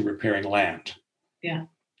energy into repairing land. Yeah.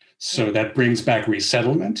 So that brings back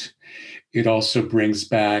resettlement. It also brings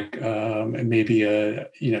back maybe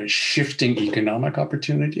shifting economic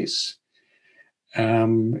opportunities.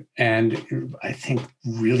 And I think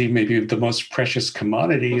really maybe the most precious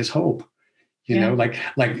commodity is hope. Like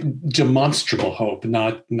demonstrable hope,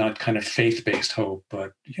 not kind of faith-based hope,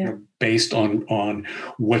 but based on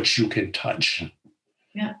what you can touch.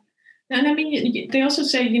 Yeah. And I mean, they also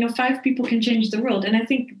say, 5 people can change the world. And I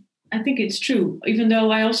think it's true, even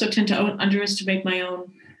though I also tend to underestimate my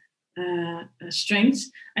own strengths.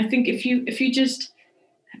 I think if you just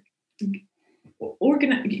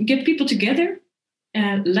get people together,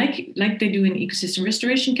 like they do in ecosystem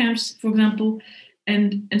restoration camps, for example,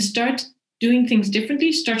 and start doing things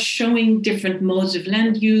differently, start showing different modes of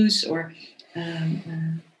land use, or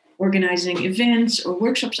organizing events or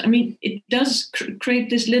workshops. I mean, it does create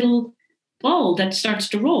this little ball that starts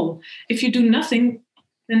to roll. If you do nothing,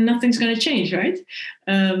 then nothing's going to change, right?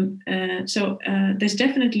 So there's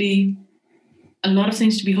definitely a lot of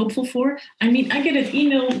things to be hopeful for. I mean, I get an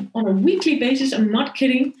email on a weekly basis, I'm not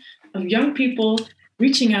kidding, of young people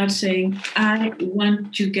reaching out saying, I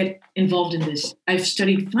want to get involved in this. I've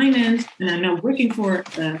studied finance and I'm now working for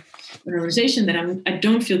an organization that I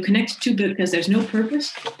don't feel connected to because there's no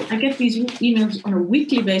purpose. I get these emails on a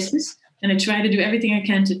weekly basis and I try to do everything I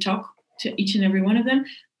can to talk to each and every one of them.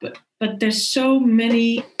 But there's so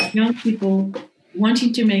many young people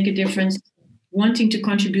wanting to make a difference, wanting to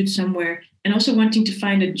contribute somewhere, and also wanting to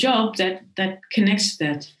find a job that connects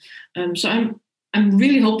that. So I'm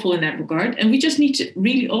really hopeful in that regard. And we just need to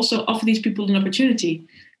really also offer these people an opportunity,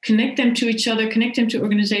 connect them to each other, connect them to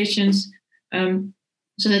organizations.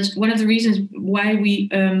 So that's one of the reasons why we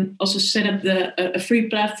also set up a free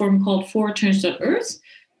platform called forreturns.earth,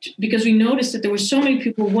 because we noticed that there were so many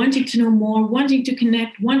people wanting to know more, wanting to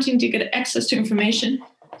connect, wanting to get access to information.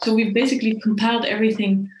 So we've basically compiled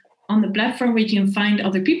everything on the platform where you can find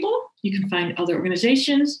other people, you can find other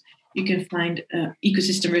organizations, you can find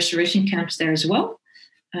ecosystem restoration camps there as well,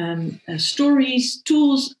 stories,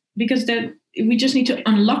 tools, because we just need to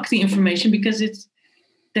unlock the information because it's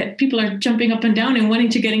that people are jumping up and down and wanting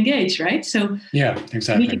to get engaged, right? So yeah,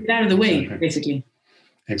 exactly. We need to get out of the way, basically.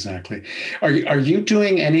 Exactly. Are you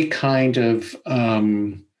doing any kind of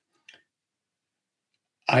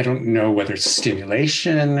I don't know whether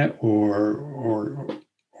stimulation or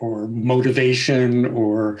motivation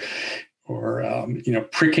or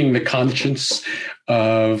pricking the conscience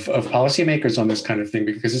of policymakers on this kind of thing?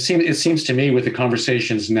 Because it seems to me with the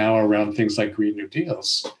conversations now around things like Green New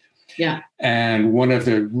Deals, and one of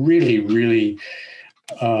the really, really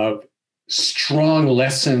strong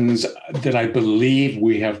lessons that I believe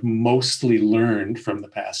we have mostly learned from the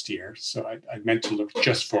past year. So I meant to look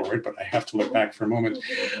just forward, but I have to look back for a moment,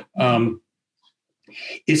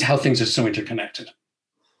 is how things are so interconnected.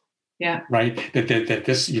 Yeah. Right. That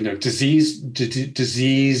this,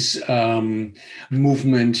 disease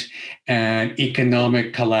movement and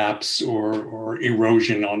economic collapse or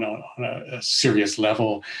erosion on a serious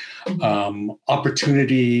level,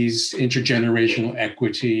 opportunities, intergenerational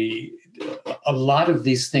equity, a lot of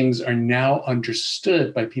these things are now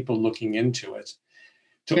understood by people looking into it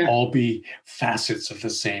to all be facets of the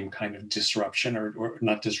same kind of disruption or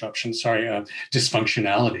not disruption,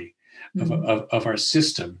 dysfunctionality of our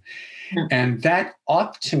system. Yeah. And that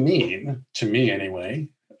ought to mean, to me anyway,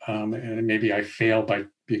 and maybe I fail by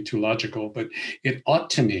being too logical, but it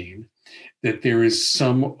ought to mean that there is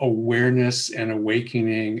some awareness and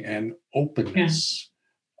awakening and openness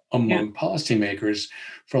among policymakers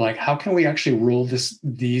for how can we actually roll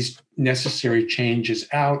these necessary changes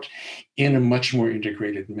out in a much more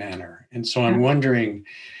integrated manner. And so I'm wondering,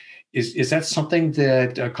 is that something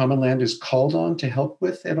that Common Land is called on to help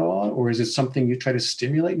with at all? Or is it something you try to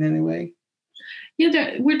stimulate in any way?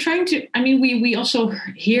 Yeah, we're trying to, we also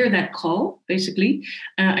hear that call, basically.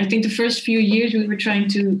 I think the first few years we were trying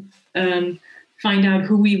to find out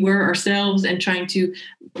who we were ourselves and trying to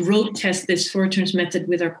road test this forreturns method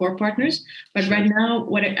with our core partners. But right now,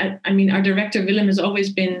 our director, Willem, has always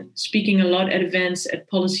been speaking a lot at events, at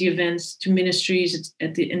policy events, to ministries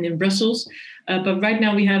and in Brussels. But right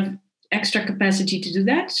now we have extra capacity to do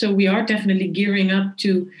that. So we are definitely gearing up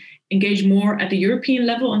to engage more at the European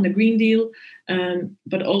level on the Green Deal,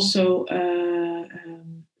 but also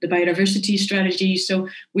the biodiversity strategy. So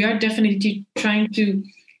we are definitely trying to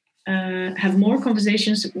have more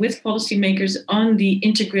conversations with policymakers on the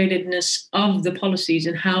integratedness of the policies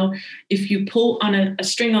and how if you pull on a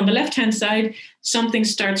string on the left-hand side, something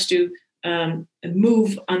starts to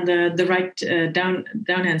move on the right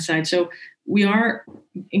down-hand side. So we are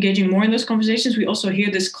engaging more in those conversations. We also hear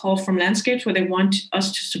this call from landscapes where they want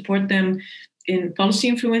us to support them in policy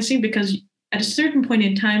influencing, because at a certain point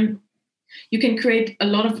in time, you can create a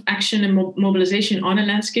lot of action and mobilization on a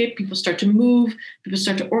landscape. People start to move, people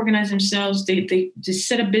start to organize themselves, they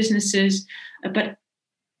set up businesses, but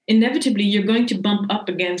inevitably you're going to bump up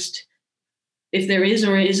against if there is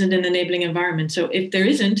or isn't an enabling environment. So if there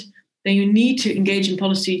isn't, then you need to engage in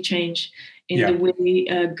policy change in the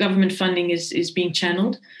way government funding is being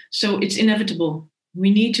channeled. So it's inevitable. We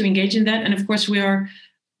need to engage in that. And of course,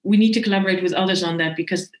 we need to collaborate with others on that,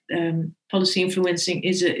 because policy influencing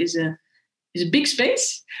is a big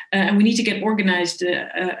space, and we need to get organized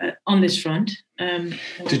on this front.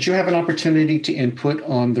 Did you have an opportunity to input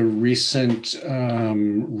on the recent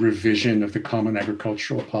revision of the Common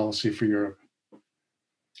Agricultural Policy for Europe?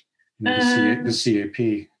 The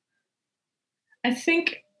CAP? I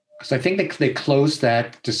think... Because I think they closed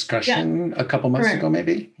that discussion a couple months ago,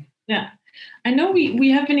 maybe? Yeah. I know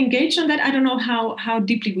we have been engaged on that. I don't know how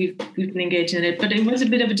deeply we've been engaged in it, but it was a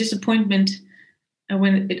bit of a disappointment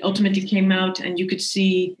when it ultimately came out, and you could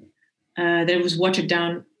see that it was watered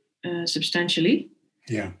down substantially.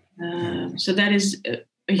 Yeah. So that is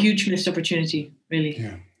a huge missed opportunity, really.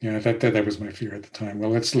 Yeah. That was my fear at the time. Well,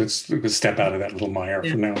 let's step out of that little mire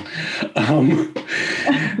for now.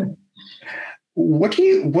 What do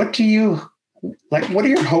you like? What are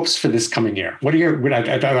your hopes for this coming year? What are your?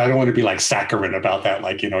 I don't want to be like saccharine about that,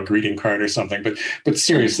 like, a greeting card or something. But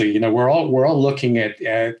seriously, we're all looking at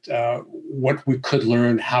what we could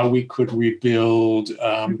learn, how we could rebuild.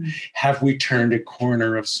 Have we turned a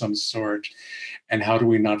corner of some sort? And how do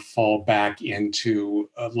we not fall back into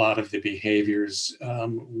a lot of the behaviors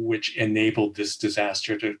which enabled this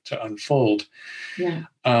disaster to unfold? Yeah.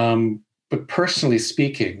 But personally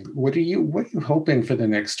speaking, what are you hoping for the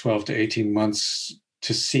next 12 to 18 months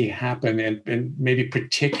to see happen, and maybe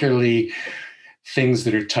particularly things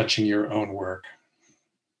that are touching your own work?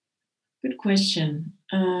 Good question.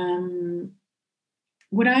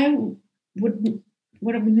 What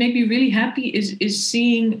would make me really happy is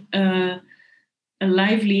seeing a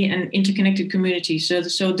lively and interconnected community.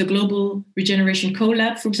 So the Global Regeneration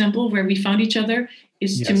Co-Lab, for example, where we found each other,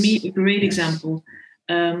 is to me a great example.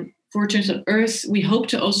 For Turns of Earth, we hope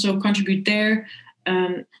to also contribute there,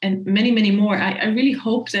 and many, many more. I really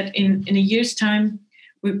hope that in a year's time,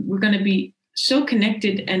 we're going to be so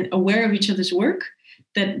connected and aware of each other's work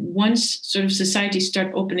that once sort of societies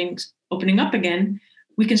start opening up again,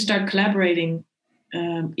 we can start collaborating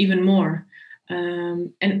even more.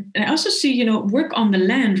 And I also see, work on the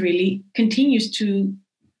land really continues to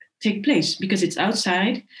take place because it's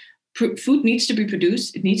outside. Food needs to be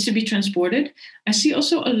produced. It needs to be transported. I see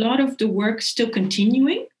also a lot of the work still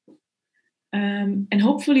continuing. And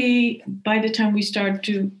hopefully by the time we start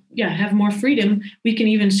to have more freedom, we can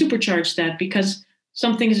even supercharge that, because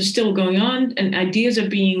some things are still going on and ideas are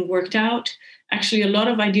being worked out. Actually, a lot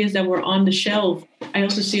of ideas that were on the shelf, I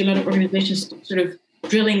also see a lot of organizations sort of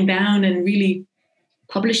drilling down and really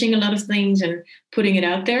publishing a lot of things and putting it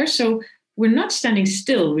out there. So we're not standing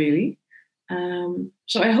still, really.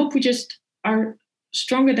 So I hope we just are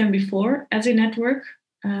stronger than before as a network,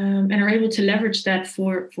 and are able to leverage that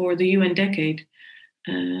for the UN decade.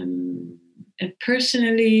 And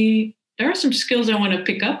personally, there are some skills I want to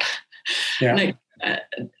pick up. Yeah. Like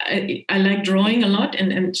I like drawing a lot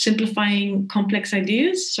and simplifying complex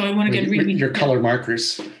ideas. So I want to get really your color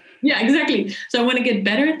markers. Yeah, exactly. So I want to get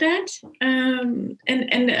better at that.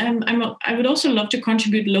 I would also love to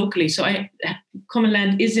contribute locally. So Common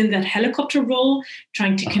Land is in that helicopter role,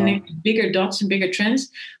 trying to connect bigger dots and bigger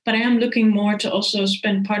trends. But I am looking more to also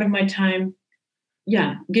spend part of my time,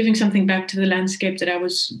 giving something back to the landscape that I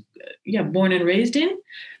was, born and raised in.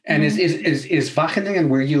 And is Wageningen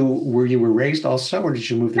where you were raised also, or did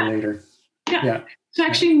you move there later? Yeah. So I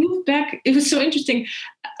actually moved back. It was so interesting.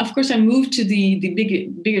 Of course, I moved to the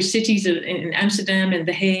bigger cities in Amsterdam and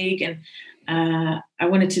The Hague, and I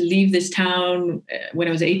wanted to leave this town when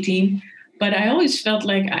I was 18. But I always felt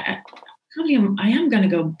like I am going to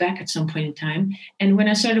go back at some point in time. And when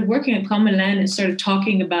I started working at Common Land and started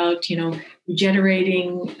talking about,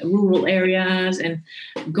 regenerating rural areas and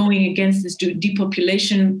going against this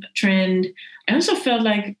depopulation trend, I also felt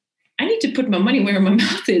like I need to put my money where my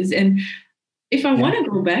mouth is. And if I want to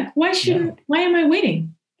go back, why am I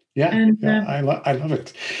waiting? I love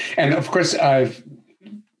it. And of course,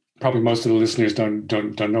 probably most of the listeners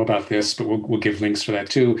don't know about this, but we'll give links for that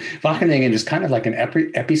too. Wageningen is kind of like an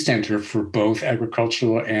epicenter for both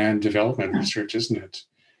agricultural and development research, isn't it?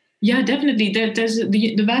 Yeah, definitely. There's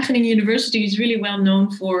the Wageningen University is really well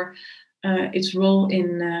known for its role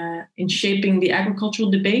in shaping the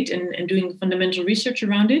agricultural debate and doing fundamental research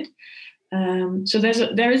around it. So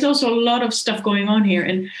there is also a lot of stuff going on here.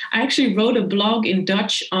 And I actually wrote a blog in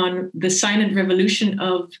Dutch on the silent revolution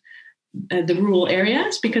of the rural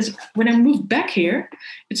areas, because when I moved back here,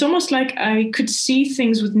 it's almost like I could see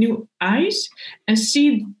things with new eyes and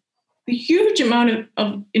see the huge amount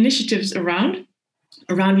of initiatives around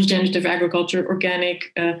regenerative agriculture,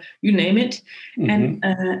 organic, you name it. Mm-hmm.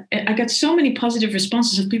 And I got so many positive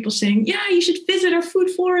responses of people saying, you should visit our food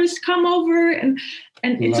forest, come over. And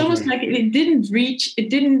it's almost like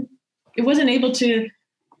it wasn't able to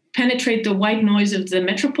penetrate the white noise of the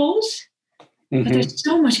metropoles, but there's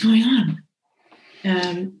so much going on.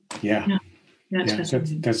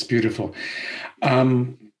 That's beautiful.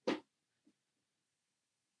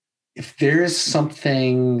 If there's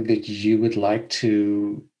something that you would like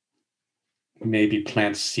to maybe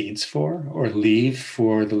plant seeds for or leave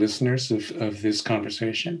for the listeners of this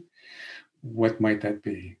conversation, what might that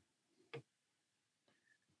be?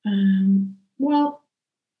 Well,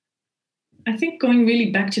 I think going really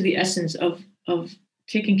back to the essence of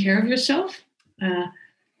taking care of yourself, I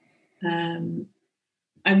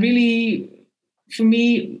really, for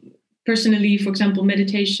me personally, for example,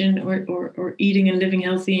 meditation or eating and living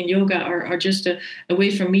healthy and yoga are just a way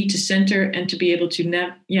for me to center and to be able to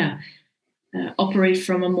operate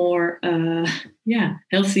from a more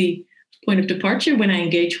healthy point of departure when I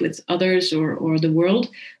engage with others or the world.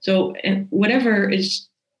 So, and whatever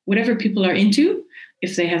people are into,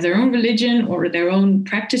 if they have their own religion or their own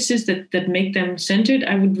practices that make them centered,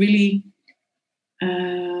 I would really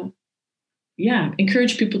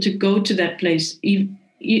encourage people to go to that place, even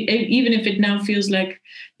if it now feels like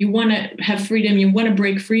you want to have freedom, you want to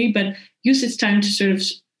break free, but use this time to sort of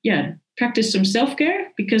practice some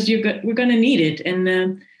self-care, because we're going to need it,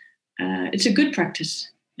 and it's a good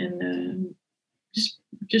practice, and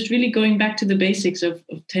just really going back to the basics of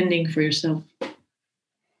tending for yourself.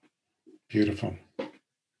 Beautiful.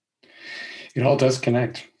 It all does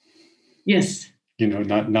connect. Yes.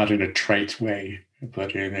 Not in a trite way,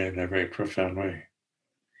 but in a very profound way.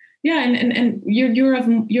 Yeah, and you're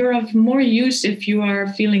of more use if you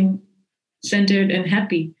are feeling centered and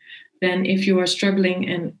happy than if you are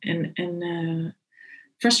struggling and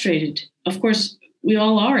frustrated. Of course, we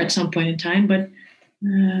all are at some point in time, but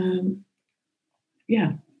we're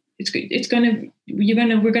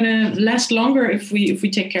gonna last longer if we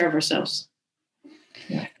take care of ourselves.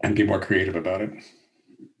 Yeah. And be more creative about it.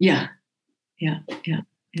 Yeah.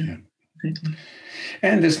 Exactly.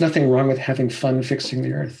 And there's nothing wrong with having fun fixing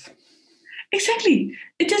the earth. Exactly.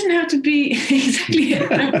 It doesn't have to be exactly.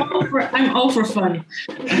 I'm all for fun.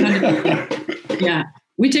 Yeah.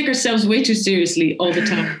 We take ourselves way too seriously all the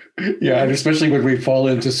time. Yeah, and especially when we fall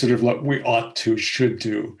into sort of what we ought to, should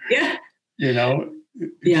do. Yeah. Yeah.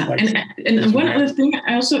 Like, and one other thing,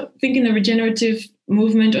 I also think in the regenerative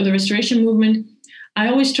movement or the restoration movement, I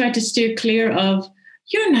always try to steer clear of,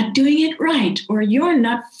 you're not doing it right, or you're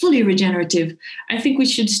not fully regenerative. I think we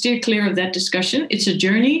should steer clear of that discussion. It's a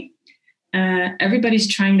journey. Everybody's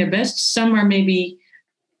trying their best. Some are maybe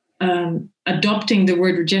adopting the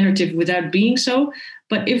word regenerative without being so.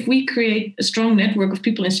 But if we create a strong network of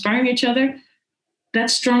people inspiring each other,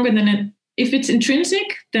 that's stronger than it. If it's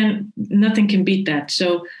intrinsic, then nothing can beat that.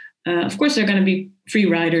 So, of course, there are going to be free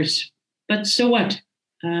riders, but so what?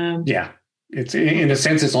 It's in a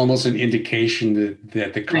sense, it's almost an indication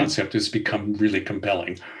that the concept has become really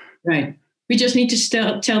compelling. Right. We just need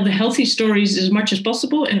to tell the healthy stories as much as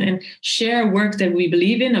possible and share work that we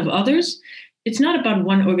believe in of others. It's not about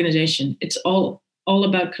one organization. It's all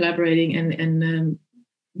about collaborating and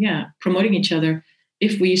promoting each other.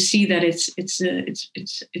 If we see that it's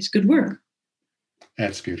good work.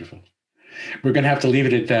 That's beautiful. We're going to have to leave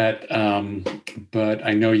it at that, but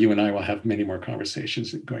I know you and I will have many more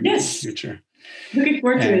conversations going into the future. Looking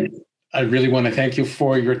forward to it. I really want to thank you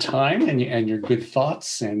for your time and your good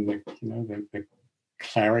thoughts and the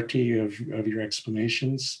clarity of your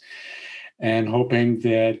explanations, and hoping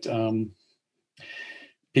that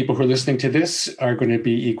people who are listening to this are going to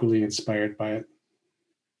be equally inspired by it.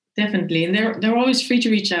 Definitely, and they're always free to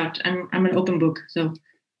reach out. I'm an open book, so.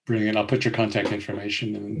 Brilliant. I'll put your contact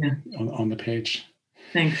information on the page.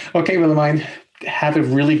 Thanks. Okay, Willemijn, have a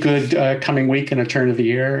really good coming week and a turn of the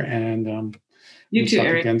year, and you too, talk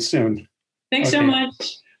Eric. Again soon. Thanks so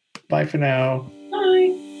much. Bye for now.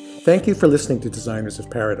 Bye. Thank you for listening to Designers of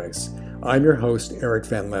Paradise. I'm your host, Eric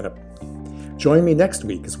Van Lennep. Join me next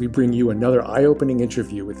week as we bring you another eye-opening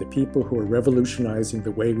interview with the people who are revolutionizing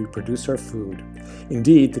the way we produce our food.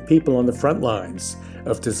 Indeed, the people on the front lines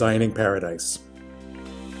of designing paradise.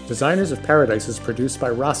 Designers of Paradise is produced by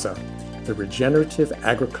RASA, the Regenerative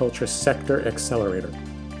Agriculture Sector Accelerator.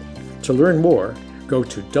 To learn more, go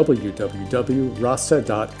to www.rasa.ag.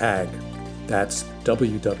 That's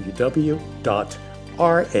www.rasa.ag.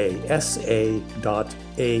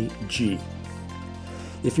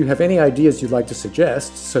 If you have any ideas you'd like to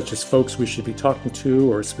suggest, such as folks we should be talking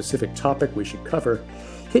to or a specific topic we should cover,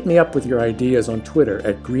 hit me up with your ideas on Twitter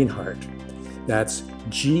at Greenheart. That's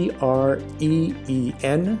GREEN_HEART,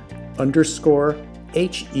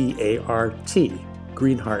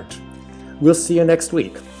 Greenheart. We'll see you next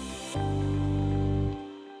week.